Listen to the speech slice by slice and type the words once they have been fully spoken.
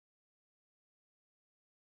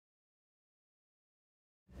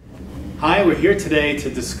Hi, we're here today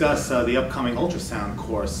to discuss the upcoming ultrasound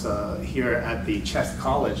course here at the Chest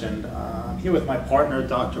College, and I'm here with my partner,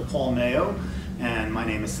 Dr. Paul Mayo, and my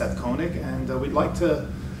name is Seth Koenig, and we'd like to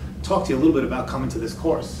talk to you a little bit about coming to this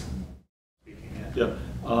course.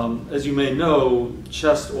 As you may know,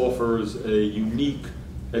 Chest offers a unique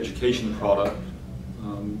education product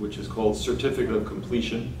which is called Certificate of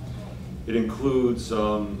Completion. It includes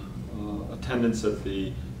attendance at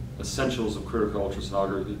the Essentials of Critical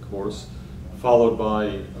Ultrasonography course, followed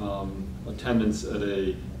by attendance at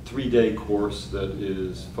a 3-day course that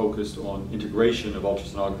is focused on integration of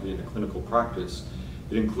ultrasonography into clinical practice.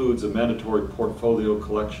 It includes a mandatory portfolio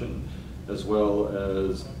collection as well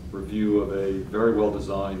as review of a very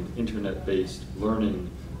well-designed internet-based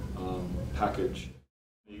learning package.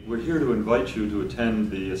 We're here to invite you to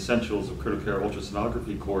attend the Essentials of Critical Care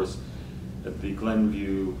Ultrasonography course at the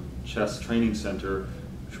Glenview Chest Training Center,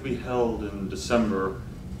 which will be held in December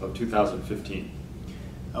of 2015.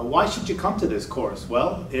 Why should you come to this course?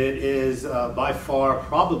 Well, it is by far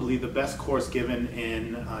probably the best course given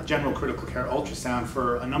in general critical care ultrasound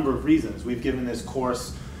for a number of reasons. We've given this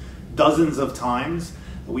course dozens of times.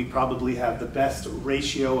 We probably have the best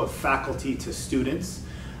ratio of faculty to students,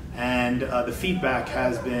 and the feedback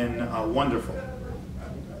has been wonderful.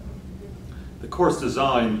 The course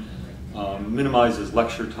design minimizes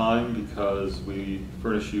lecture time because we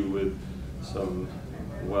furnish you with some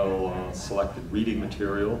well-selected reading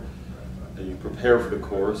material. You prepare for the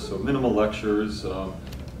course, so minimal lectures.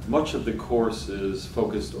 Much of the course is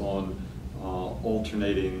focused on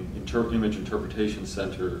alternating image interpretation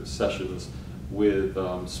center sessions with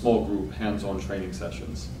small group hands-on training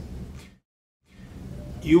sessions.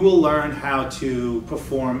 You will learn how to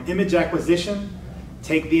perform image acquisition,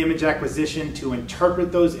 take the image acquisition to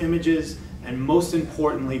interpret those images, and most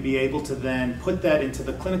importantly be able to then put that into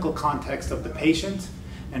the clinical context of the patient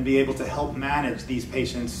and be able to help manage these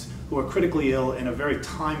patients who are critically ill in a very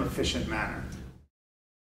time-efficient manner.